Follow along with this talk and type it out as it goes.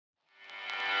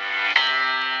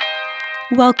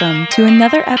Welcome to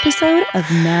another episode of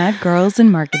Mad Girls in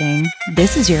Marketing.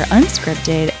 This is your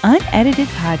unscripted, unedited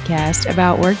podcast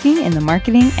about working in the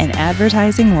marketing and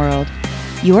advertising world.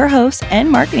 Your hosts and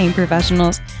marketing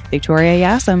professionals, Victoria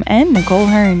Yassam and Nicole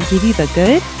Hearn, give you the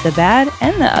good, the bad,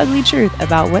 and the ugly truth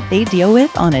about what they deal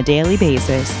with on a daily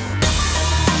basis.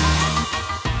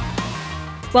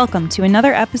 Welcome to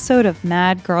another episode of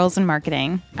Mad Girls in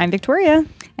Marketing. I'm Victoria.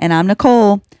 And I'm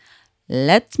Nicole.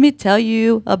 Let me tell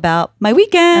you about my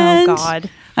weekend. Oh, God.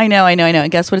 I know. And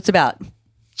guess what it's about?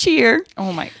 Cheer.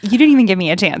 Oh, my. You didn't even give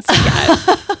me a chance to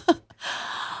guess.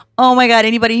 Oh, my God.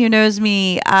 Anybody who knows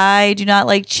me, I do not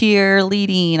like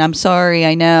cheerleading. I'm sorry.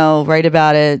 I know. Write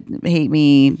about it. Hate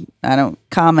me. I don't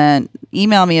comment.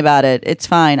 Email me about it. It's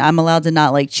fine. I'm allowed to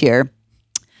not like cheer.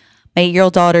 My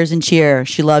 8-year-old daughter's in cheer.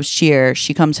 She loves cheer.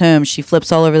 She comes home. She flips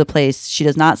all over the place. She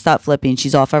does not stop flipping.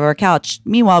 She's off of our couch.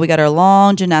 Meanwhile, we got our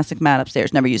long gymnastic mat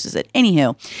upstairs. Never uses it.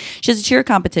 Anywho, she has a cheer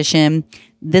competition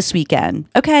this weekend.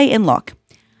 Okay, and look,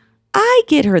 I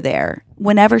get her there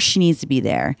whenever she needs to be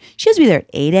there. She has to be there at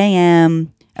 8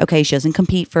 a.m. Okay, she doesn't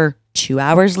compete for 2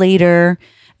 hours later.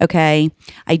 Okay,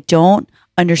 I don't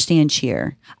understand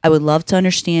cheer. I would love to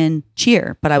understand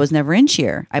cheer, but I was never in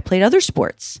cheer. I played other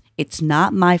sports. It's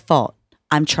not my fault.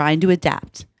 I'm trying to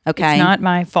adapt. Okay. It's not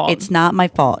my fault. It's not my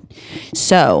fault.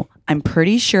 So I'm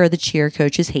pretty sure the cheer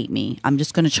coaches hate me. I'm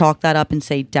just going to chalk that up and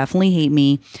say definitely hate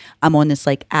me. I'm on this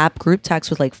like app group text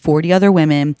with like 40 other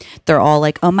women. They're all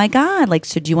like, oh my God. Like,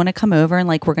 so do you want to come over and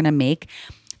like, we're going to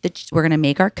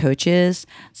make our coaches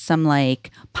some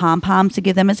like pom-poms to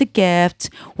give them as a gift.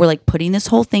 We're like putting this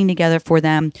whole thing together for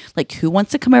them. Like, who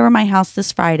wants to come over to my house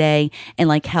this Friday and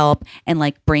like help and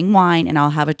like bring wine, and I'll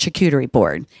have a charcuterie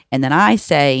board. And then I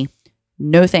say,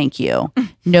 no, thank you.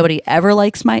 Nobody ever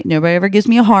gives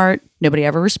me a heart. Nobody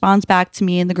ever responds back to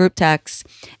me in the group text.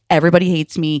 Everybody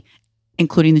hates me,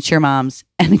 including the cheer moms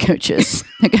and the coaches.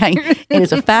 Okay. It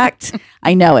is a fact.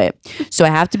 I know it. So I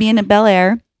have to be in Bel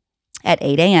Air at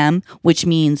 8 a.m., which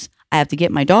means I have to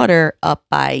get my daughter up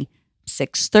by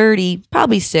 6:30,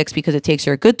 probably 6, because it takes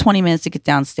her a good 20 minutes to get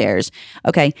downstairs.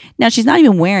 Okay. Now, she's not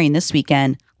even wearing this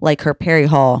weekend like her Perry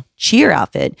Hall cheer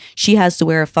outfit. She has to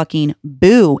wear a fucking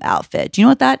Boo outfit. Do you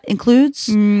know what that includes?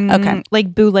 Okay.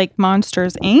 Like Boo, like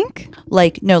Monsters, Inc.?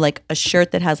 Like, no, like a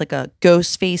shirt that has like a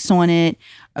ghost face on it.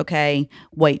 Okay.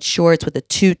 White shorts with a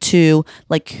tutu.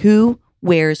 Like, who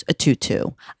wears a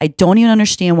tutu? I don't even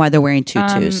understand why they're wearing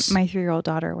tutus. My 3-year-old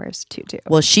daughter wears tutu.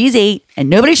 Well, she's 8 and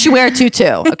nobody should wear a tutu.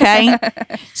 Okay.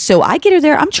 So I get her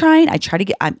there.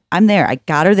 I'm there. I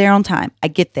got her there on time. I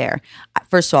get there.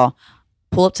 First of all,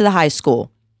 pull up to the high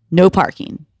school. No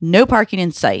parking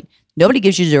in sight. Nobody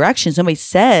gives you directions. Nobody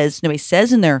says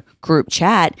in their group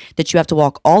chat that you have to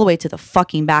walk all the way to the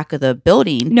fucking back of the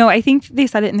building. No, I think they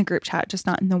said it in the group chat, just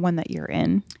not in the one that you're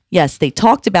in. Yes, they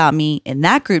talked about me in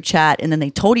that group chat, and then they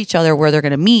told each other where they're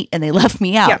going to meet, and they left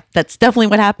me out. Yeah. That's definitely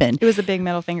what happened. It was a big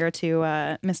middle finger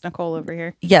to Miss Nicole over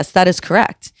here. Yes, that is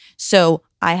correct. So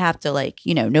I have to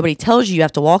nobody tells you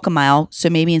have to walk a mile. So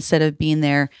maybe instead of being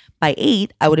there by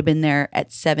 8, I would have been there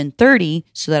at 7:30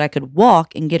 so that I could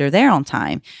walk and get her there on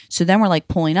time. So then we're like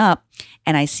pulling up,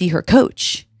 and I see her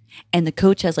coach, and the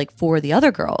coach has like 4 of the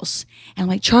other girls. And I'm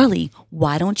like, Charlie,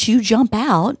 why don't you jump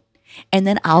out and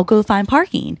then I'll go find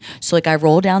parking? So like I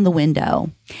roll down the window,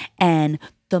 and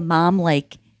the mom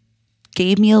like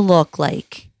gave me a look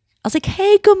like, I was like,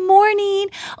 hey, good morning.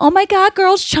 Oh my God,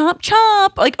 girls, chomp,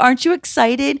 chomp. Like, aren't you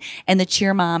excited? And the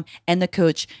cheer mom and the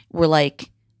coach were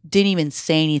like, didn't even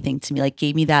say anything to me. Like,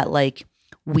 gave me that like,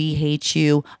 we hate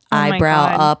you, eyebrow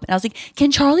up. And I was like,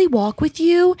 can Charlie walk with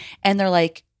you? And they're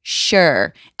like,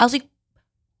 sure. I was like,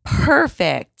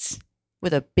 perfect,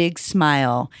 with a big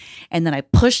smile. And then I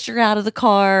pushed her out of the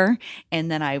car,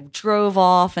 and then I drove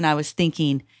off, and I was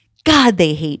thinking, God,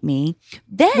 they hate me.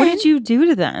 Then what did you do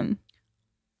to them?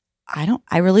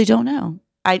 I really don't know.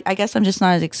 I guess I'm just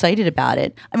not as excited about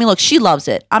it. I mean, look, she loves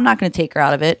it. I'm not going to take her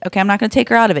out of it. Okay, I'm not going to take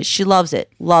her out of it. She loves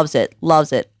it.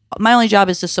 My only job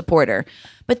is to support her.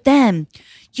 But then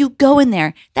you go in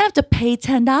there, then I have to pay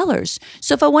 $10.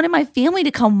 So if I wanted my family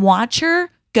to come watch her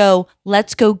go,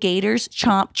 let's go Gators,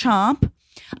 chomp, chomp,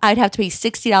 I'd have to pay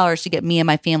 $60 to get me and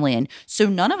my family in. So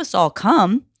none of us all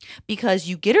come because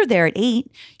you get her there at 8.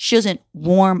 She doesn't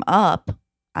warm up.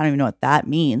 I don't even know what that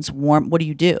means. What do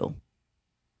you do?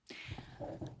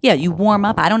 Yeah, you warm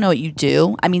up. I don't know what you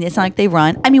do. I mean, it's not like they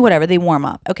run. I mean, whatever, they warm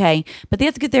up, okay? But they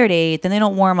have to get there at 8, then they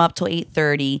don't warm up till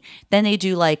 8:30. Then they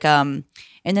do like and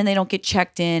then they don't get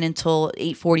checked in until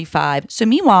 8:45. So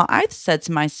meanwhile, I said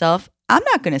to myself, I'm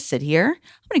not going to sit here.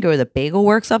 I'm going to go to the Bagel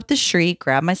Works up the street,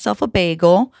 grab myself a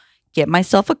bagel, get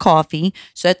myself a coffee.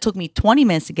 So that took me 20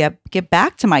 minutes to get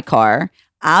back to my car.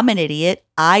 I'm an idiot.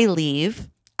 I leave.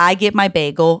 I get my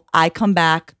bagel. I come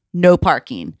back. No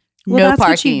parking. Well, no that's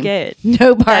parking. what you get.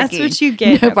 No parking. That's what you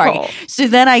get, No Nicole. parking. So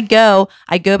then I go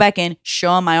back in,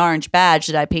 show them my orange badge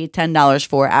that I paid $10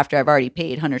 for after I've already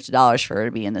paid hundreds of dollars for her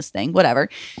to be in this thing, whatever.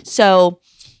 So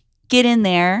get in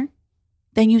there.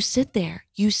 Then you sit there.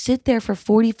 You sit there for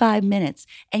 45 minutes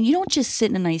and you don't just sit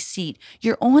in a nice seat.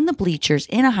 You're on the bleachers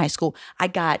in a high school. I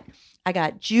got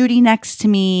Judy next to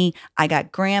me. I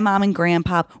got grandmom and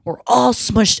grandpa. We're all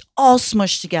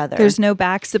smushed together. There's no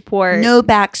back support. No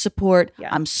back support. Yeah.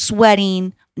 I'm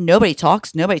sweating. Nobody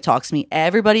talks to me.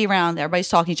 Everybody's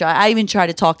talking to each other. I even tried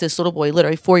to talk to this little boy,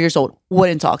 literally 4 years old,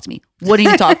 wouldn't talk to me. Wouldn't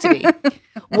even talk to me.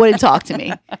 Wouldn't talk to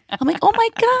me. I'm like, oh my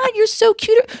God, you're so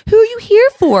cute. Who are you here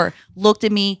for? Looked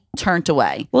at me, turned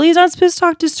away. Well, he's not supposed to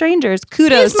talk to strangers.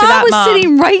 Kudos His to that was mom.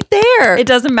 sitting right there. It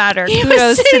doesn't matter. He was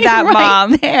Kudos to sitting that right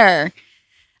mom. there.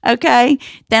 Okay.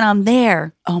 Then I'm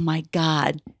there. Oh my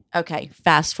God. Okay.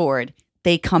 Fast forward.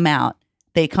 They come out.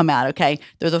 Okay.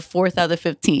 They're the 4th out of the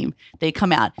 15. They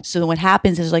come out. So then what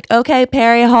happens is like, okay,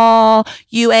 Perry Hall,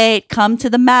 you 8, come to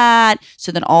the mat.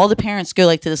 So then all the parents go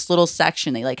like to this little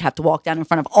section. They like have to walk down in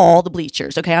front of all the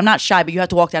bleachers. Okay. I'm not shy, but you have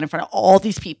to walk down in front of all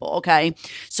these people. Okay.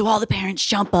 So all the parents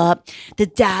jump up. The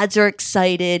dads are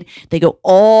excited. They go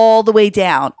all the way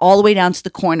down to the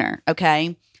corner.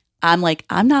 Okay. I'm like,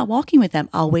 I'm not walking with them.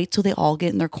 I'll wait till they all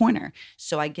get in their corner.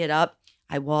 So I get up,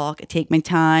 I walk, I take my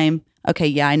time. Okay,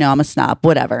 yeah, I know I'm a snob,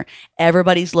 whatever.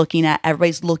 Everybody's looking at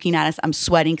us. I'm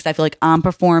sweating because I feel like I'm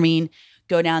performing.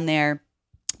 Go down there.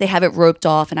 They have it roped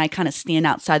off and I kind of stand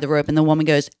outside the rope and the woman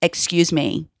goes, excuse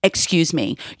me.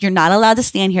 You're not allowed to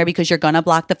stand here because you're going to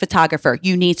block the photographer.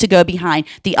 You need to go behind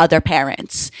the other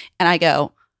parents. And I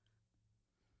go,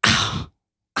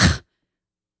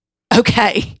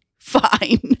 okay,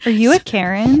 fine. Are you a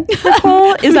Karen,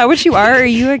 Nicole? Is that what you are? Are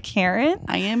you a Karen?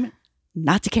 I am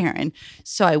not to Karen.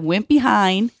 So I went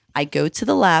behind, I go to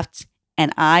the left,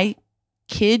 and I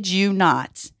kid you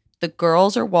not, the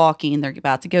girls are walking. They're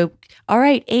about to go, all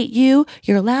right, 8U,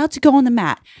 you're allowed to go on the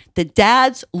mat. The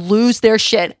dads lose their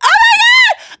shit. Oh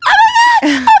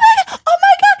my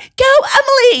God. Go,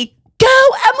 Emily.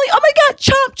 Oh my God.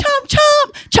 Chomp.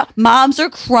 Moms are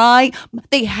crying.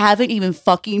 They haven't even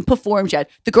fucking performed yet.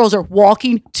 The girls are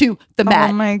walking to the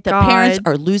mat. Oh my The God. parents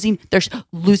are losing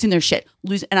their shit.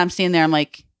 And I'm standing there. I'm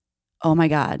like, oh my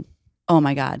God.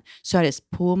 So I just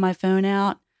pull my phone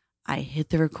out. I hit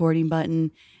the recording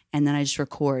button and then I just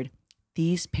record.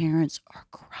 These parents are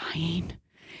crying.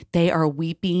 They are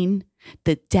weeping.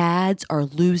 The dads are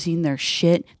losing their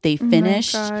shit. They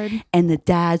finished and the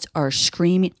dads are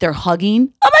screaming. They're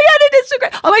hugging. Oh my God, they did so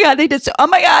great. Oh my God, they did so. Oh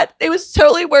my God, it was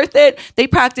totally worth it. They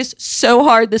practiced so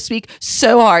hard this week,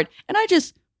 so hard. And I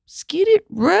just skidded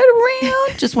right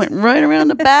around, just went right around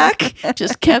the back,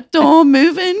 just kept on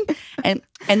moving. And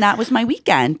that was my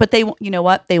weekend. But they, you know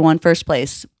what? They won first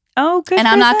place. Oh, good. And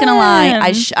I'm not going to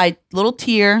lie. I little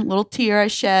tear I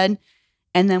shed.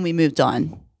 And then we moved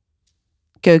on.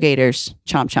 Go Gators,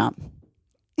 chomp.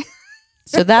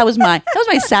 So that was my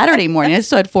Saturday morning. I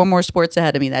still had 4 more sports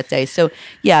ahead of me that day. So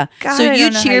yeah. God, so I you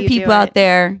don't know how cheer you people do out it.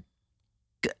 there.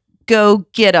 Go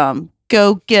get them.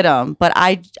 But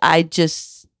I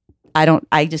just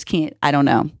can't. I don't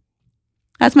know.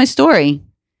 That's my story.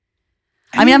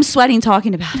 I mean, I'm sweating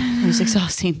talking about it. It was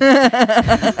exhausting.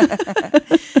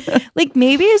 Like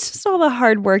maybe it's just all the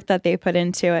hard work that they put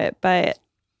into it, but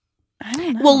I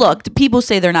don't know. Well, look, people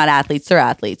say they're not athletes. They're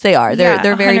athletes. They are.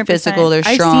 They're very 100%. physical. They're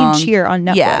strong. I've seen Cheer on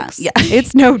Netflix. Yeah.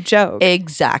 It's no joke.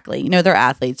 Exactly. They're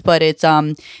athletes, but it's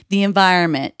the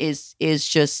environment is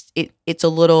just it's a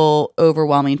little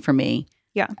overwhelming for me.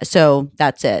 Yeah. So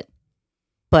that's it.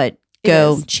 But It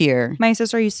go is. cheer. My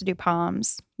sister used to do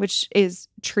POMS, which is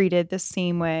treated the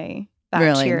same way that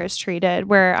Really? Cheer is treated.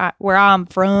 Where I'm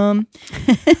from,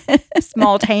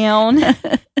 small town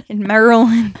in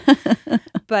Maryland.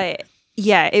 But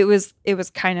yeah, it was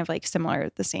kind of like similar,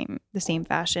 the same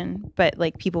fashion. But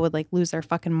like people would like lose their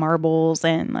fucking marbles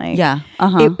and like Yeah.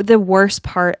 the worst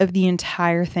part of the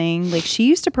entire thing. Like she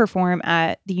used to perform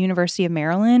at the University of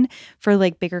Maryland for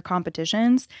like bigger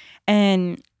competitions,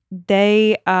 and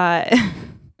they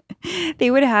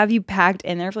they would have you packed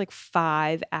in there for like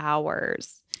 5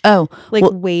 hours. Oh, Like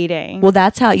well, waiting. well,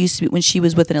 that's how it used to be when she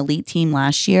was with an elite team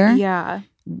last year. Yeah.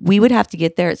 We would have to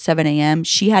get there at 7 a.m.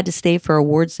 She had to stay for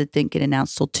awards that didn't get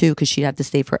announced till 2 because she'd have to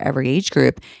stay for every age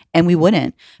group. And we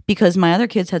wouldn't because my other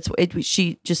kids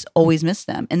she just always missed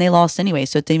them and they lost anyway.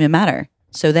 So it didn't even matter.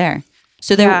 So there.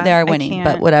 So they are winning,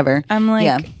 but whatever. I'm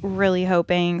like really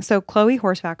hoping. So Chloe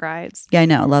horseback rides. Yeah, I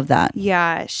know. Love that.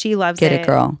 Yeah, she loves it. Get it,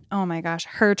 girl. Oh my gosh.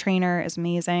 Her trainer is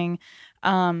amazing.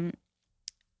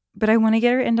 But I want to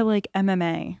get her into like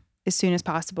MMA as soon as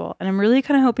possible. And I'm really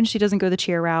kind of hoping she doesn't go the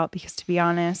cheer route because, to be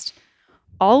honest,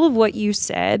 all of what you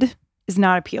said is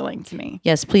not appealing to me.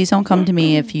 Yes, please don't come to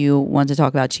me if you want to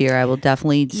talk about cheer. I will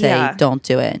definitely say don't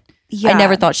do it. Yeah. I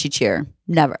never thought she'd cheer.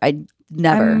 Never.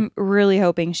 Never. I'm really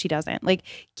hoping she doesn't. Like,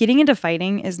 getting into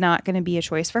fighting is not going to be a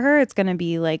choice for her. It's going to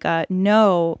be like,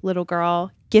 no, little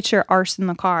girl, get your arse in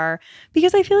the car.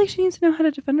 Because I feel like she needs to know how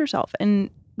to defend herself. And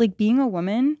like being a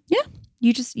woman,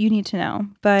 you need to know.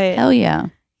 But hell yeah.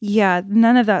 Yeah,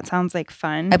 none of that sounds like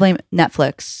fun. I blame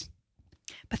Netflix.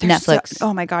 But Netflix.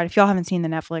 Oh my God, if y'all haven't seen the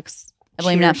Netflix, I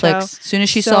blame Netflix. As soon as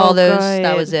she saw those,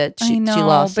 that was it. She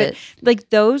lost it. Like,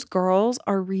 those girls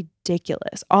are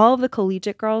ridiculous. All of the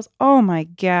collegiate girls, oh my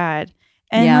God.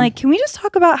 And like, can we just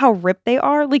talk about how ripped they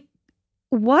are? Like,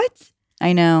 what?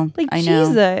 I know. Like,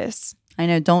 Jesus. I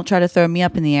know. Don't try to throw me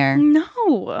up in the air.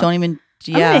 No. Don't even.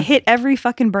 Yeah. I'm gonna hit every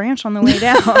fucking branch on the way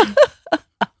down.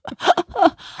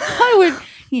 I would.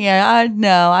 Yeah.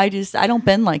 I don't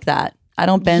bend like that. I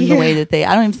don't bend the way that they.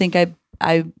 I don't even think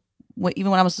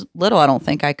even when I was little, I don't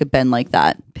think I could bend like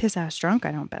that. Piss ass drunk,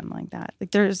 I don't bend like that.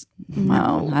 Like, there's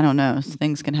Well, I don't know.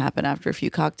 Things can happen after a few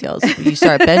cocktails. You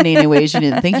start bending in ways you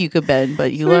didn't think you could bend,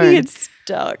 but you learn. Get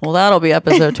stuck. Well, that'll be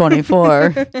episode 24.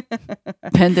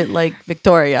 Bend it like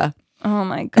Victoria. Oh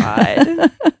my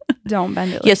God. Don't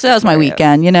bend it like so that was my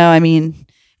weekend. I mean,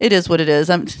 it is what it is.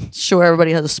 I'm sure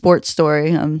everybody has a sports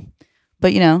story.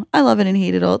 But I love it and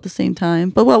hate it all at the same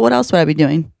time. But what else would I be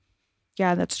doing?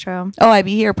 Yeah, that's true. Oh, I'd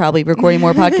be here probably recording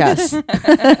more podcasts.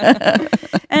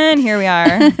 And here we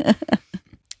are.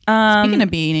 Speaking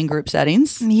of being in group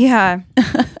settings. Yeah.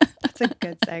 That's a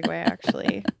good segue,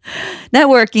 actually.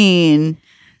 Networking.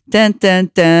 Dun, dun,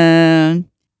 dun.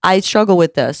 I struggle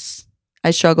with this.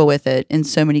 I struggle with it in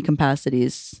so many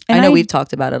capacities. And I know we've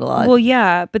talked about it a lot. Well,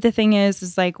 yeah. But the thing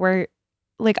is like,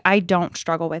 I don't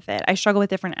struggle with it. I struggle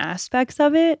with different aspects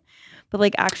of it. But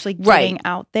like actually getting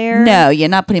out there. No, you're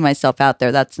not putting myself out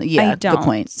there. That's I don't. Good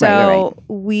point. So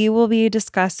we will be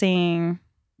discussing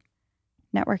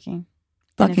networking.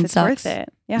 Fucking it's sucks. Worth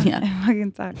it. Yeah. It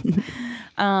fucking sucks.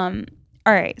 All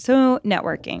right. So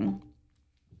networking.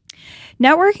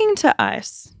 Networking to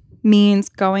us means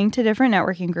going to different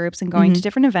networking groups and going to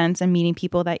different events and meeting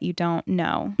people that you don't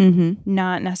know.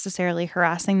 Not necessarily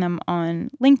harassing them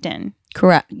on LinkedIn.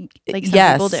 Correct. Like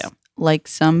some people do. Like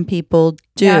some people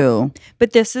do. Yeah.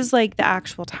 But this is like the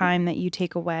actual time that you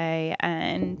take away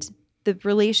and the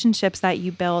relationships that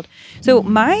you build. So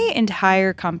my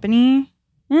entire company,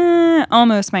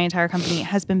 almost my entire company,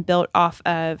 has been built off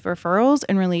of referrals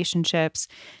and relationships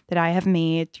that I have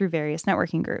made through various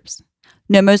networking groups.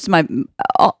 No, most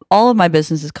of all of my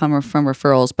businesses come from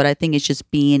referrals, but I think it's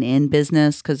just being in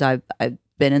business because I've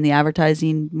been in the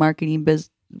advertising marketing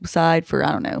side for,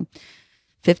 I don't know,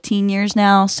 15 years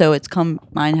now. So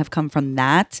mine have come from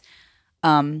that.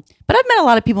 But I've met a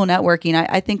lot of people networking.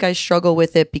 I think I struggle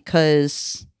with it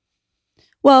because,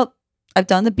 well, I've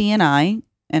done the BNI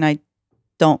and I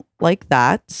don't like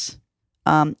that.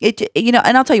 And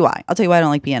I'll tell you why. I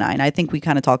don't like BNI. And I think we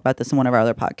kind of talked about this in one of our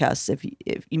other podcasts.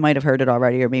 If you might have heard it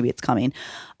already, or maybe it's coming.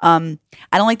 I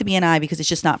don't like the BNI because it's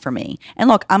just not for me. And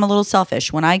look, I'm a little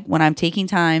selfish. When I'm taking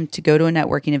time to go to a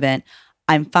networking event,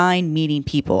 I'm fine meeting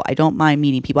people. I don't mind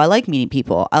meeting people. I like meeting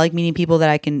people. I like meeting people that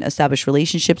I can establish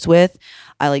relationships with.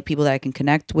 I like people that I can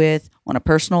connect with on a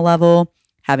personal level,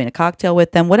 having a cocktail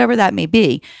with them, whatever that may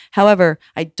be. However,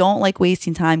 I don't like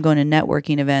wasting time going to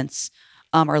networking events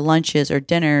or lunches or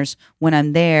dinners when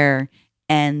I'm there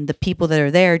and the people that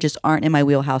are there just aren't in my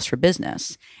wheelhouse for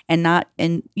business. And I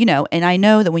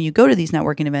know that when you go to these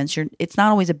networking events, it's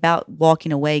not always about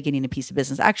walking away getting a piece of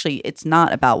business. Actually, it's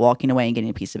not about walking away and getting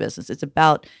a piece of business. It's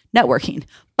about networking.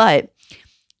 But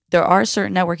there are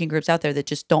certain networking groups out there that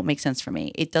just don't make sense for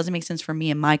me. It doesn't make sense for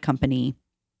me and my company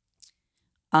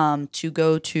to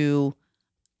go to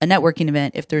a networking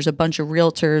event if there's a bunch of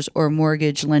realtors or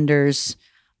mortgage lenders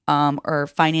or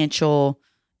financial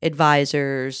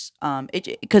advisors,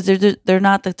 because they're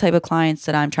not the type of clients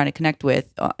that I'm trying to connect with,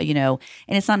 and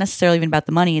it's not necessarily even about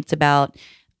the money. It's about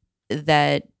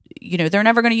that, they're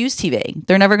never going to use TV.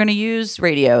 They're never going to use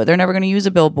radio. They're never going to use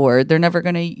a billboard. They're never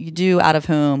going to do out of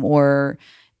home or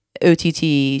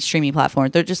OTT streaming platform.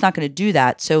 They're just not going to do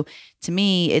that. So to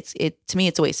me, it's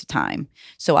a waste of time.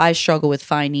 So I struggle with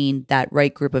finding that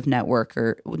right group of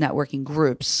networking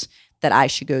groups that I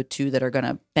should go to that are going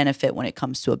to benefit when it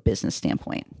comes to a business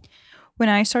standpoint. When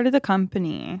I started the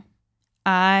company,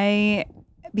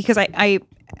 because I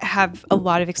have a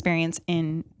lot of experience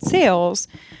in sales,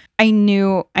 I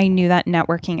knew that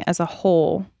networking as a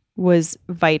whole was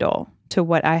vital to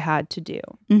what I had to do.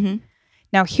 Mm-hmm.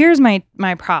 Now, here's my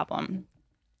problem.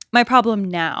 My problem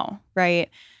now, right?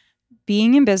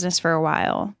 Being in business for a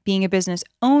while, being a business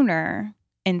owner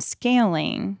and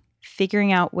scaling,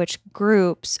 figuring out which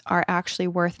groups are actually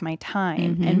worth my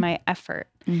time and my effort.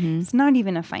 It's not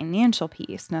even a financial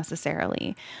piece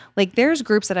necessarily. Like there's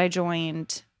groups that I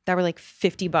joined that were like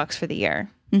 $50 for the year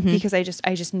because I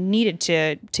just needed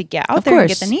to get out there and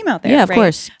get the name out there. Yeah, of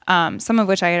course. Some of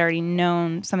which I had already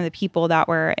known some of the people that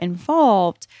were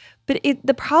involved. But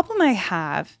the problem I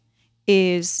have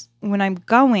is when I'm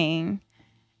going,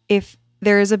 if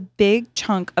there is a big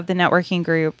chunk of the networking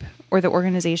group or the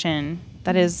organization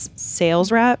that is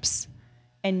sales reps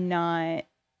and not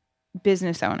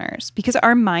business owners, because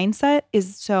our mindset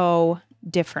is so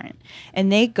different.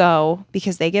 And they go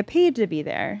because they get paid to be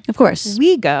there. Of course.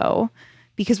 We go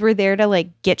because we're there to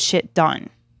like get shit done.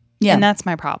 Yeah. And that's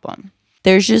my problem.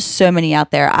 There's just so many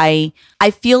out there. I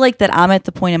feel like that I'm at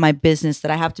the point in my business that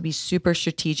I have to be super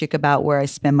strategic about where I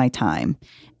spend my time.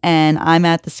 And I'm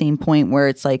at the same point where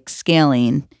it's like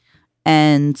scaling,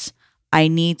 and I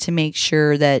need to make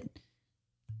sure that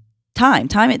time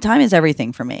is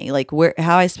everything for me. Like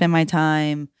how I spend my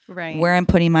time, right, where I'm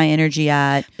putting my energy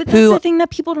at. But that's the thing that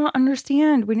people don't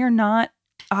understand when you're not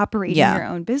operating your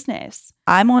own business.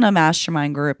 I'm on a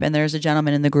mastermind group, and there's a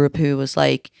gentleman in the group who was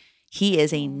like, he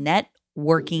is a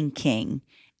networking king,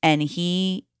 and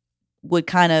he would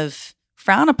kind of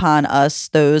frown upon us,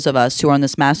 those of us who are on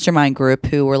this mastermind group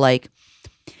who were like,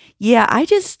 yeah,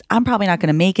 I'm probably not going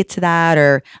to make it to that,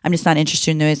 or I'm just not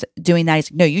interested in doing that.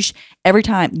 He's like, no, every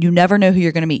time, you never know who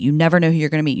you're going to meet. You never know who you're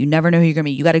going to meet. You never know who you're going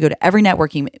to meet. You got to go to every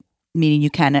networking meeting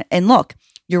you can. And look,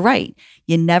 you're right.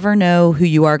 You never know who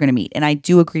you are going to meet. And I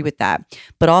do agree with that.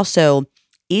 But also,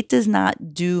 it does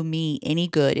not do me any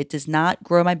good. It does not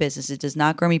grow my business. It does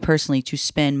not grow me personally to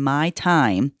spend my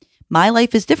time. My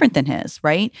life is different than his,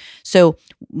 right? So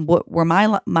where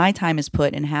my time is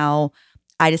put and how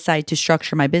I decide to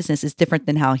structure my business is different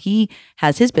than how he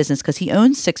has his business, because he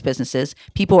owns 6 businesses.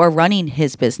 People are running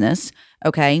his business,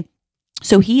 okay?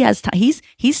 So he's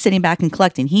sitting back and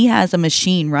collecting. He has a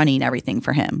machine running everything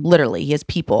for him. Literally, he has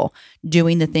people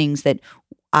doing the things that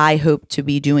I hope to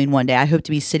be doing one day. I hope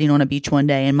to be sitting on a beach one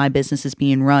day and my business is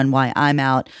being run while I'm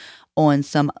out on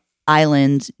some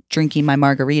island drinking my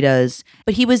margaritas.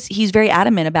 But he's very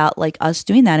adamant about like us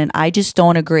doing that, and I just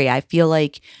don't agree. I feel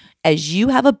like as you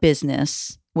have a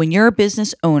business, when you're a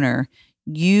business owner,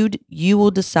 you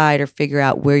will decide or figure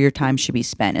out where your time should be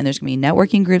spent. And there's going to be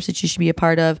networking groups that you should be a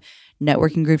part of,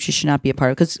 networking groups you should not be a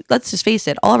part of. Because let's just face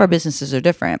it, all of our businesses are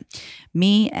different.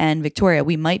 Me and Victoria,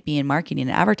 we might be in marketing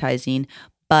and advertising,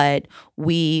 but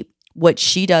what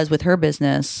she does with her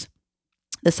business,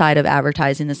 the side of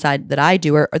advertising, the side that I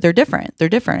do, they're different. They're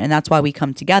different. And that's why we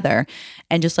come together.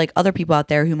 And just like other people out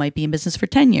there who might be in business for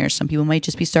 10 years, some people might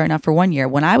just be starting out for 1 year.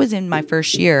 When I was in my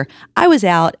first year, I was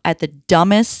out at the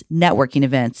dumbest networking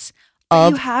events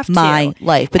of my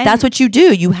life. But that's what you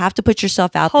do. You have to put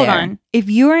yourself out there. Hold on. If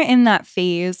you are in that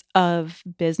phase of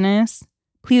business,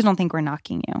 please don't think we're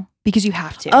knocking you, because you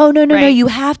have to. Oh, no. You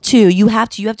have to. You have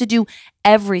to do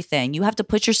everything. You have to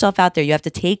put yourself out there. You have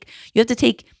to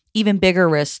take even bigger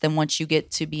risks than once you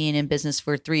get to being in business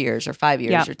for 3 years or 5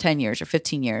 years or 10 years or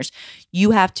 15 years.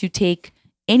 You have to take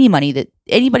anybody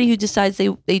who decides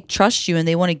they trust you and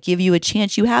they want to give you a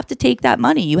chance, you have to take that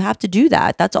money. You have to do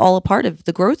that. That's all a part of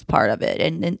the growth part of it,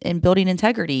 and building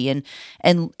integrity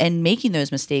and making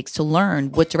those mistakes to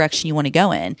learn what direction you want to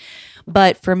go in.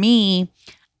 But for me,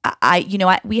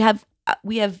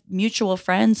 we have mutual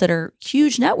friends that are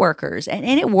huge networkers, and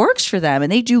it works for them,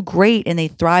 and they do great, and they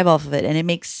thrive off of it, and it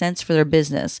makes sense for their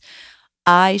business.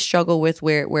 I struggle with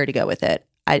where to go with it.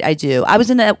 I do. I was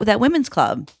in that women's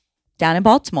club down in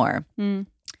Baltimore, and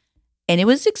it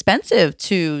was expensive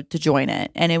to join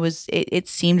it, and it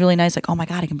seemed really nice. Like, oh my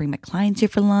God, I can bring my clients here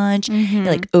for lunch. It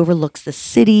like overlooks the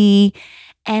city,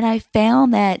 and I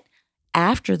found that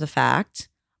after the fact,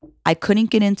 I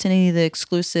couldn't get into any of the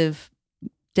exclusive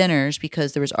dinners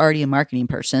because there was already a marketing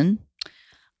person.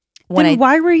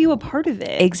 Why were you a part of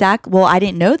it? Exactly. Well, I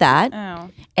didn't know that. Oh.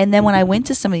 And then when I went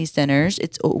to some of these dinners,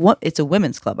 it's a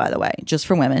women's club, by the way, just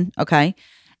for women. Okay.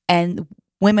 And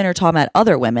women are talking about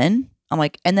other women. I'm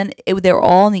like, and then they were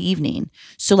all in the evening.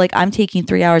 So like I'm taking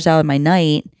 3 hours out of my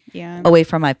night away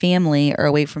from my family or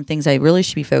away from things I really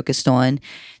should be focused on.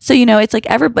 So, it's like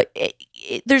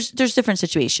there's different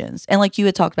situations. And like you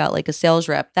had talked about, like a sales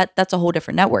rep, that's a whole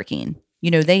different networking.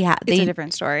 It's a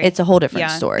different story. It's a whole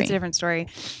different story. It's a different story.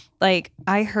 Like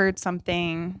I heard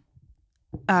something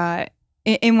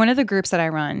in one of the groups that I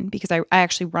run, because I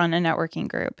actually run a networking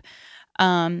group.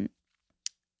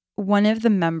 One of the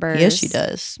members. Yes, she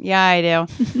does. Yeah, I do.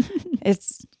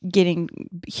 It's getting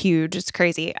huge. It's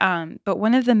crazy. But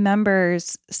one of the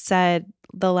members said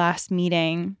the last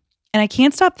meeting, and I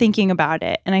can't stop thinking about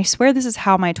it. And I swear this is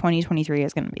how my 2023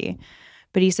 is going to be.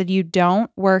 But he said, you don't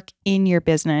work in your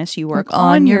business. You work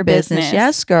on your business.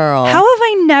 Yes, girl. How have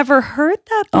I never heard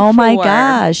that before? Oh my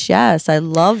gosh. Yes. I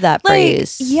love that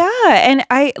phrase. Yeah. And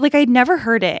I'd never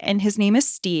heard it. And his name is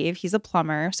Steve. He's a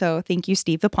plumber. So thank you,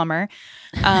 Steve the plumber.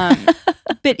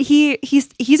 But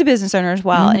he's a business owner as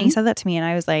well. And he said that to me. And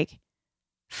I was like,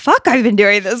 fuck, I've been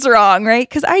doing this wrong. Right.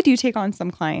 Because I do take on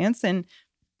some clients. And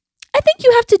I think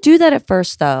you have to do that at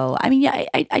first, though. I mean, yeah,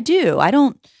 I do.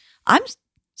 I'm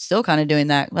still kind of doing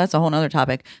that. That's a whole nother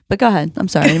topic. But go ahead. I'm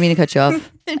sorry. I didn't mean to cut you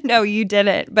off. No, you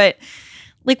didn't. But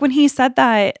like when he said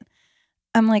that,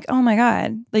 I'm like, oh my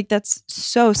God, like that's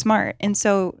so smart. And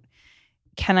so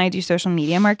can I do social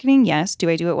media marketing? Yes. Do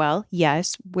I do it well?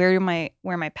 Yes. Where am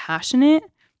I passionate?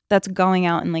 That's going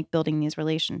out and like building these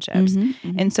relationships.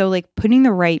 And so like putting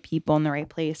the right people in the right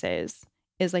places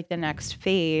is like the next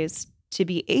phase to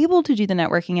be able to do the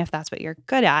networking if that's what you're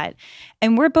good at.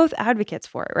 And we're both advocates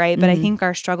for it, right? But I think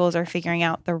our struggles are figuring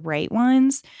out the right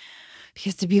ones.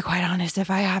 Because to be quite honest,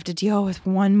 if I have to deal with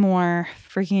one more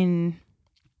freaking,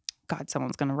 God,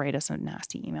 someone's going to write us a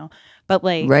nasty email. But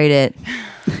like, write it.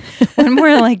 One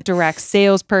more like direct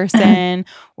salesperson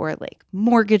or like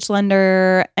mortgage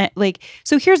lender. And like,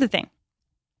 so here's the thing.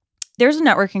 There's a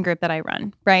networking group that I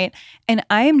run, right? And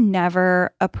I am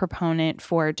never a proponent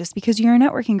for just because you're a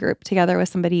networking group together with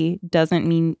somebody doesn't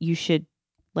mean you should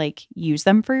like use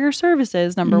them for your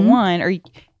services, number one, or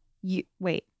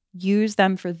use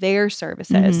them for their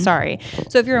services. Sorry.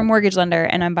 So if you're a mortgage lender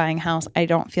and I'm buying a house, I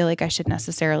don't feel like I should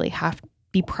necessarily have to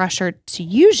be pressured to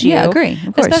use you. Yeah, agree.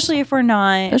 Of course. Especially if we're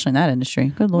not. Especially in that industry.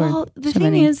 Good Lord. Well, the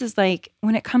thing is like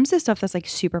when it comes to stuff that's like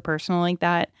super personal like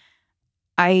that,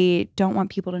 I don't want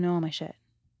people to know all my shit,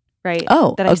 right?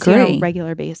 Oh, that I see on a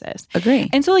regular basis. Agree.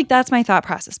 And so like that's my thought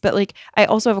process. But like I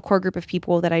also have a core group of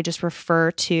people that I just refer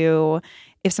to.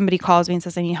 If somebody calls me and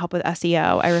says I need help with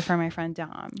SEO, I refer my friend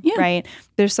Dom, right?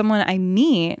 There's someone I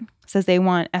meet says they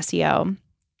want SEO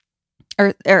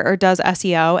or does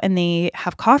SEO and they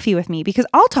have coffee with me because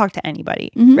I'll talk to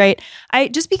anybody, right?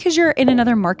 Just because you're in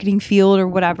another marketing field or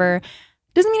whatever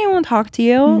doesn't mean I won't talk to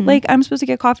you. Like I'm supposed to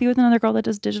get coffee with another girl that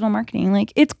does digital marketing.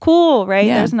 Like it's cool, right?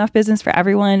 Yeah. There's enough business for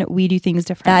everyone. We do things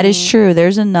differently. That is true.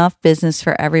 There's enough business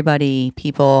for everybody,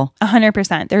 people.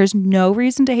 100%. There's no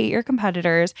reason to hate your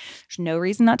competitors. There's no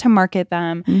reason not to market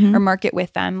them or market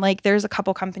with them. Like there's a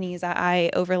couple companies that I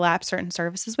overlap certain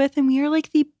services with and we are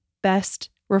like the best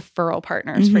referral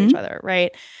partners for each other,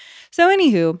 right? So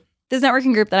anywho, this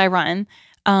networking group that I run,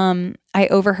 I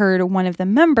overheard one of the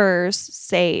members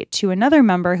say to another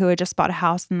member who had just bought a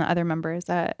house and the other member is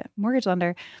a mortgage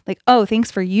lender, like, oh,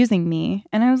 thanks for using me.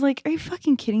 And I was like, are you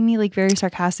fucking kidding me? Like very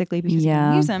sarcastically because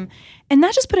you use him. And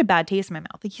that just put a bad taste in my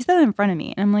mouth. Like he said that in front of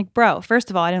me. And I'm like, bro, first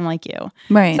of all, I didn't like you.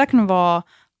 Right. Second of all,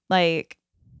 like,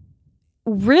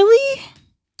 really?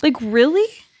 Like, really?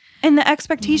 And the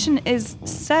expectation is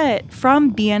set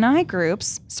from BNI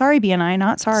groups. Sorry, BNI,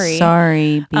 not sorry.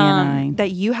 Sorry, BNI. That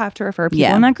you have to refer people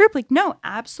in that group. Like, no,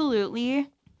 absolutely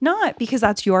not. Because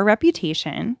that's your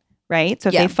reputation, right? So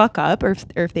if they fuck up or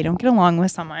if they don't get along with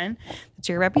someone, it's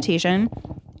your reputation.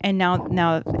 And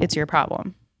now it's your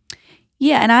problem.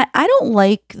 Yeah, and I don't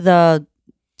like the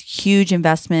huge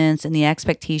investments and the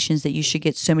expectations that you should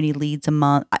get so many leads a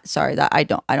month. Sorry, that I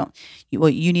don't. Well,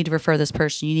 you need to refer this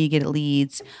person. You need to get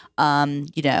leads. 7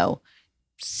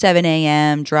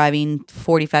 a.m. driving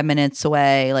 45 minutes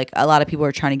away. Like a lot of people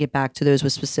are trying to get back to those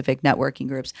with specific networking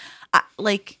groups.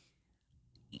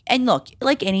 And look,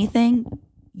 like anything,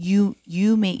 you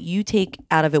take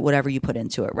out of it whatever you put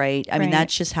into it, right? I mean,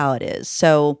 that's just how it is.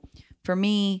 So for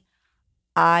me,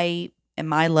 in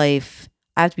my life,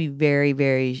 I have to be very,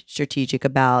 very strategic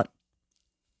about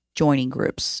joining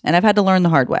groups. And I've had to learn the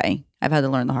hard way.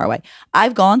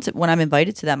 I've gone to, when I'm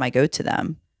invited to them, I go to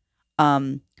them.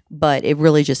 But it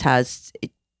really just has,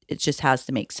 it just has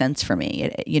to make sense for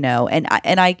me, and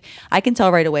I can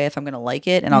tell right away if I'm going to like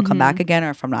it and I'll come back again or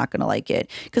if I'm not going to like it.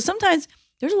 Because sometimes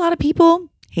there's a lot of people,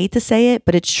 hate to say it,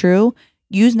 but it's true,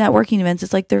 use networking events.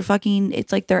 It's like they're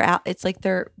out. It's like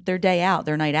their day out,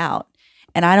 their night out.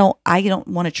 And I don't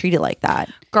want to treat it like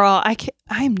that. Girl,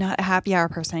 I'm not a happy hour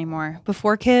person anymore.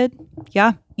 Before kid,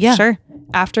 yeah, sure.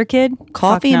 After kid,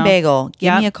 coffee and bagel.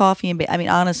 Give me a coffee and bagel. I mean,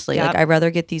 honestly, like I'd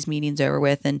rather get these meetings over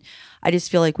with. And I just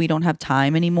feel like we don't have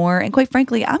time anymore. And quite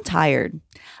frankly, I'm tired.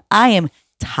 I am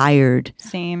tired.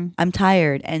 Same. I'm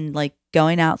tired. And like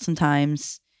going out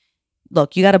sometimes.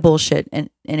 Look, you got to bullshit in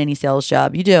any sales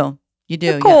job. You do.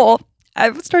 Nicole,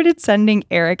 I've started sending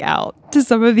Eric out to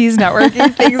some of these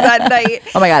networking things at night.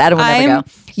 Oh my God, Adam would never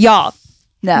go. Y'all,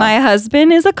 no. My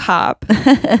husband is a cop,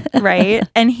 right?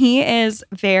 And he is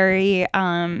very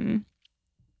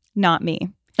not me.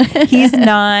 He's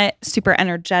not super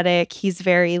energetic. He's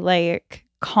very like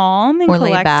calm and more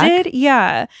collected.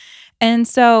 Yeah. And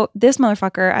so this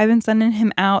motherfucker, I've been sending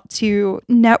him out to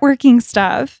networking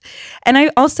stuff.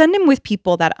 And I'll send him with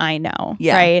people that I know,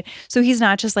 right? So he's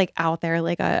not just like out there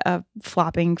like a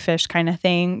flopping fish kind of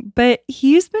thing. But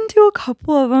he's been to a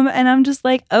couple of them. And I'm just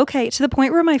like, okay, to the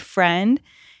point where my friend,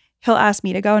 he'll ask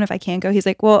me to go. And if I can't go, he's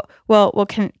like, well,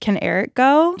 can Eric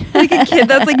go? Like a kid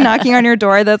that's like knocking on your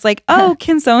door that's like, oh,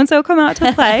 can so-and-so come out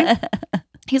to play?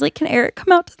 He's like, can Eric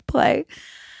come out to the play?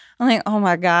 I'm like, oh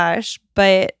my gosh.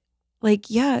 But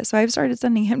like, yeah, so I've started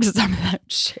sending him to some of that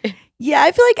shit. Yeah,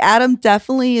 I feel like Adam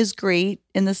definitely is great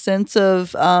in the sense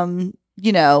of,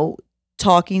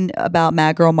 talking about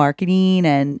Mad Girl marketing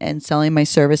and selling my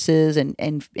services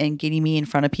and getting me in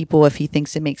front of people if he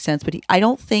thinks it makes sense. But I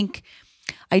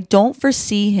don't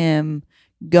foresee him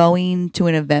going to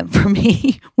an event for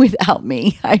me without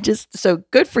me. So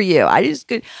good for you. I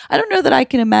don't know that I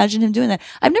can imagine him doing that.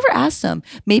 I've never asked him.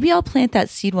 Maybe I'll plant that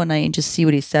seed one night and just see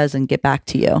what he says and get back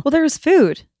to you. Well, there was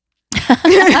food. He's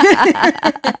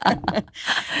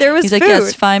like,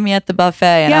 yes, find me at the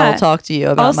buffet and I will talk to you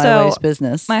about my wife's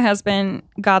business. My husband,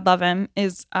 God love him,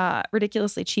 is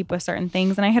ridiculously cheap with certain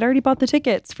things. And I had already bought the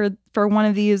tickets for one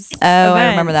of these events. I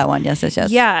remember that one. Yes.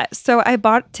 Yeah. So I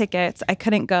bought tickets. I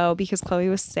couldn't go because Chloe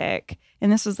was sick.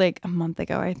 And this was like a month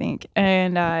ago, I think.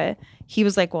 And he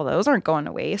was like, well, those aren't going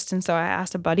to waste. And so I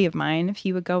asked a buddy of mine if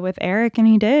he would go with Eric, and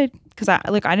he did. Because I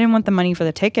didn't want the money for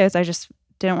the tickets. I just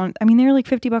didn't want, they were like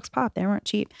 $50 pop. They weren't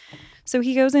cheap. So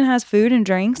he goes and has food and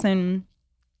drinks, and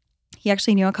he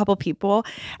actually knew a couple people.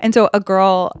 And so a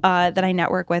girl that I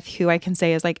network with, who I can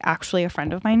say is like actually a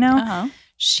friend of mine now,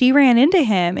 she ran into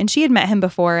him, and she had met him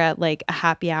before at like a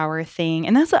happy hour thing.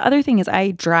 And that's the other thing, is I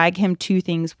drag him to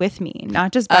things with me,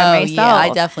 not just by myself. Yeah,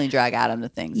 I definitely drag Adam to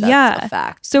things. That's a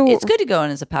fact. So it's good to go in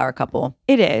as a power couple.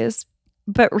 It is.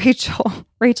 But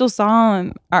Rachel saw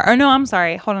him. Or no, I'm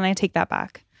sorry. Hold on, I take that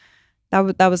back.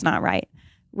 That was not right.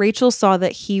 Rachel saw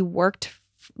that he worked,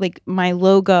 like my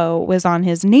logo was on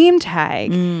his name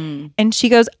tag. And she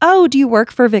goes, oh, do you work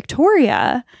for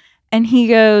Victoria? And he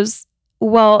goes,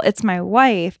 well, it's my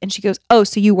wife. And she goes, oh,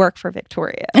 so you work for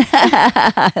Victoria.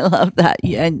 I love that.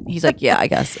 Yeah. And he's like, yeah, I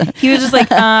guess. He was just like,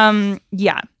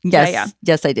 yeah. Yes. Yeah.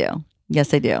 Yes, I do.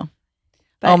 Yes, I do.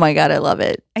 But oh my God, I love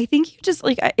it. I think you just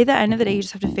like, at the end of the day, you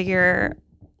just have to figure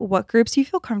what groups you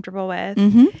feel comfortable with.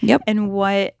 Yep. And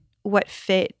what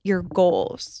fit your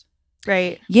goals,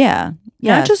 right? Yeah.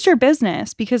 Not just your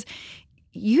business, because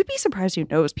you'd be surprised who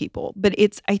knows people. But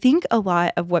I think a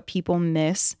lot of what people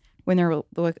miss when they're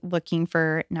looking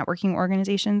for networking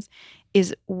organizations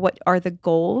is what are the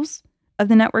goals of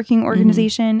the networking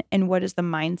organization and what is the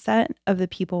mindset of the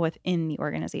people within the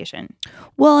organization.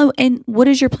 Well, and what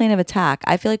is your plan of attack?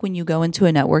 I feel like when you go into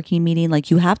a networking meeting, like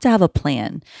you have to have a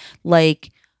plan. Like,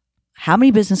 how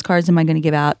many business cards am I going to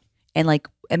give out? And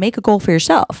make a goal for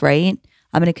yourself, right?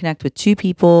 I'm going to connect with 2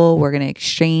 people. We're going to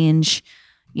exchange,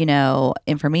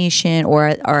 information or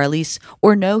at least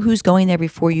know who's going there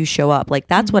before you show up. Like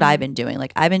that's what I've been doing.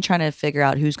 Like I've been trying to figure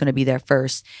out who's going to be there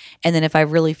first. And then if I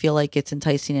really feel like it's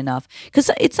enticing enough,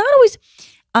 because it's not always,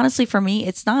 honestly, for me,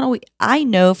 it's not always, I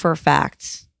know for a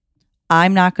fact,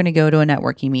 I'm not going to go to a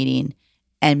networking meeting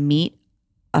and meet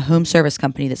a home service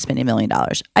company that's spending $1 million.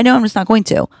 I know I'm just not going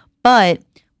to, but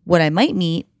what I might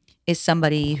meet is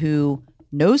somebody who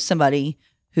knows somebody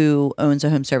who owns a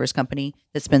home service company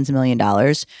that spends $1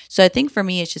 million. So I think for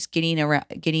me, it's just getting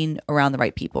around the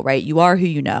right people, right? You are who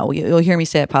you know. You'll hear me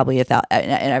say it probably in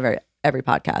every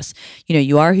podcast.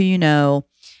 You are who you know,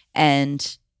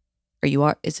 and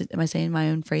am I saying my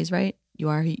own phrase right? You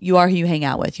are who you hang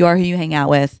out with. You are who you hang out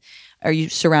with, or you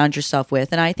surround yourself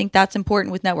with. And I think that's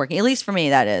important with networking. At least for me,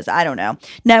 that is. I don't know.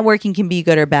 Networking can be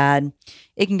good or bad.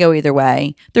 It can go either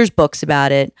way. There's books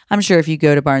about it. I'm sure if you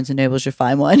go to Barnes and Nobles, you'll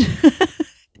find one.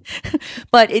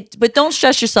 But don't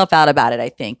stress yourself out about it. I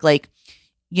think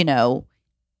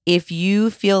if you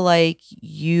feel like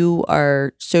you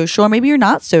are social, or maybe you're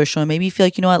not social, and maybe you feel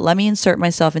like, let me insert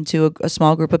myself into a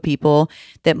small group of people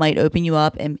that might open you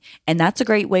up. And that's a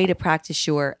great way to practice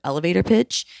your elevator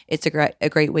pitch. It's a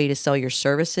great way to sell your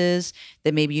services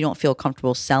that maybe you don't feel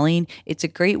comfortable selling. It's a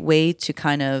great way to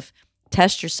kind of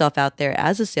test yourself out there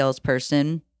as a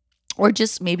salesperson. Or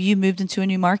just maybe you moved into a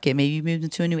new market. Maybe you moved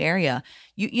into a new area.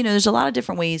 There's a lot of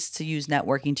different ways to use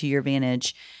networking to your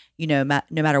advantage. no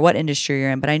matter what industry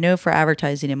you're in. But I know for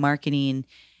advertising and marketing,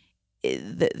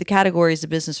 the categories of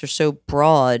business are so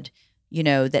broad,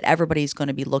 that everybody's going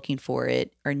to be looking for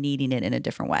it or needing it in a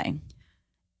different way.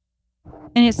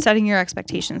 And it's setting your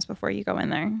expectations before you go in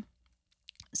there.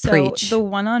 So Preach. the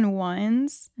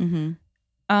one-on-ones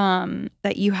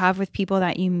that you have with people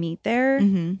that you meet there,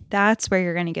 that's where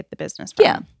you're going to get the business from.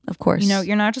 Yeah, of course.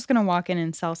 You're not just going to walk in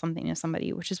and sell something to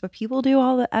somebody, which is what people do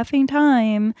all the effing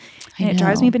time. And it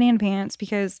drives me banana pants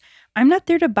because I'm not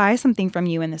there to buy something from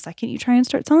you. And the second you try and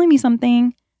start selling me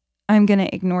something, I'm going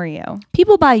to ignore you.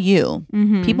 People buy you.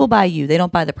 People buy you. They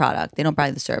don't buy the product. They don't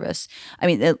buy the service. I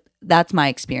mean, that's my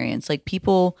experience. Like,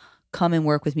 people come and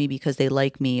work with me because they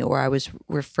like me, or I was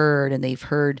referred and they've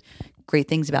heard great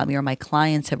things about me, or my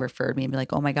clients have referred me and be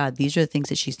like, oh my God, these are the things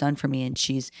that she's done for me. And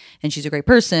she's a great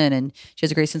person and she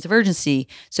has a great sense of urgency.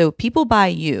 So people buy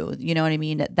you, you know what I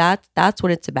mean? That's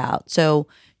what it's about. So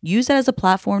use that as a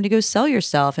platform to go sell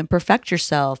yourself and perfect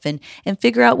yourself and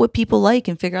figure out what people like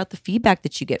and figure out the feedback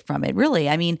that you get from it. Really.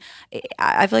 I mean,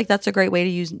 I feel like that's a great way to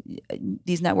use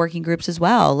these networking groups as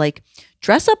well. Like,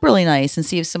 dress up really nice and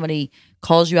see if somebody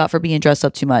calls you out for being dressed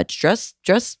up too much. Dress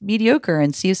mediocre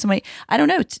and see if somebody, I don't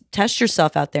know, test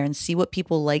yourself out there and see what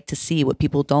people like to see, what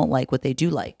people don't like, what they do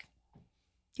like.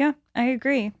 Yeah, I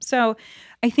agree. So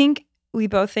I think we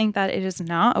both think that it is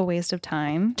not a waste of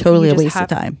time. Totally a waste of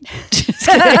time.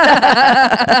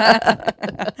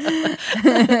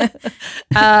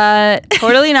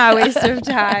 Totally not a waste of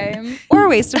time or a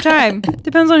waste of time.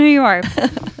 Depends on who you are.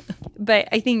 But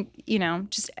I think,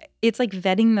 just it's like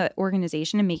vetting the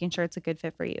organization and making sure it's a good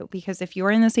fit for you. Because if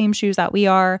you're in the same shoes that we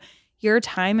are, your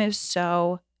time is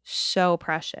so, so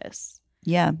precious.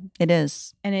 Yeah, it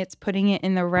is. And it's putting it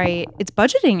in it's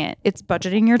budgeting it. It's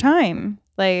budgeting your time.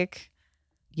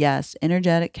 Yes,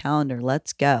 energetic calendar.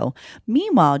 Let's go.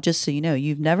 Meanwhile, just so you know,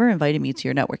 you've never invited me to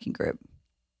your networking group.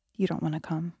 You don't want to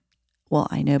come. Well,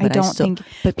 I know, but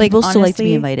but people still like to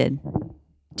be invited.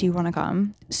 Do you want to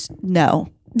come? No.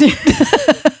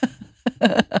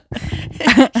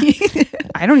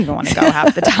 I don't even want to go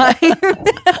half the time.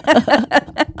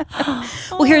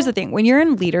 Well, here's the thing. When you're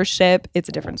in leadership, it's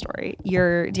a different story.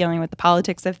 You're dealing with the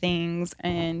politics of things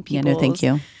and people. Yeah, no, thank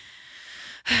you.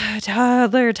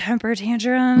 Toddler temper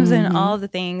tantrums and all the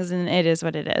things, and it is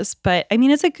what it is. But I mean,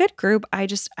 it's a good group.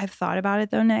 I've thought about it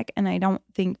though, Nick, and I don't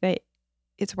think that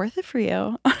it's worth it for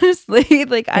you. Honestly,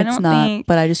 I don't think.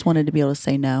 But I just wanted to be able to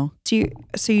say no.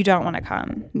 So you don't want to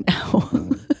come?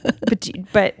 No.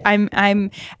 But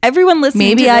I'm everyone listening.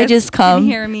 Maybe to I this just come. Can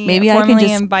hear me. Maybe I can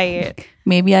just invite.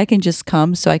 Maybe I can just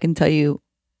come so I can tell you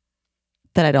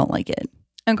that I don't like it.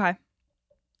 Okay.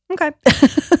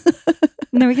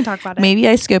 And then we can talk about it. Maybe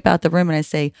I scope out the room and I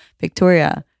say,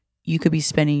 Victoria, you could be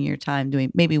spending your time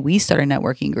maybe we start a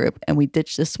networking group and we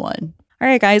ditch this one. All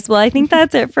right, guys. Well, I think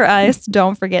that's it for us.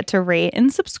 Don't forget to rate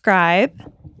and subscribe.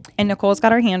 And Nicole's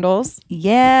got our handles.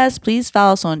 Yes, please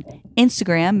follow us on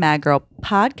Instagram, Mad Girl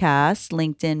Podcast,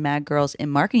 LinkedIn, Mad Girls in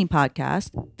Marketing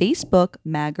Podcast, Facebook,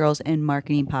 Mad Girls in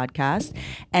Marketing Podcast,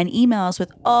 and email us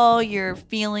with all your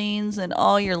feelings and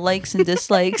all your likes and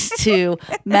dislikes to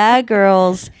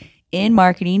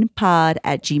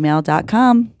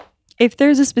madgirlsinmarketingpod@gmail.com. If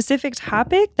there's a specific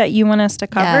topic that you want us to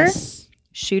cover,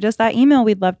 shoot us that email.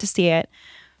 We'd love to see it.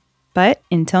 But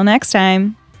until next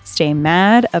time, stay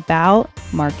mad about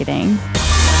marketing.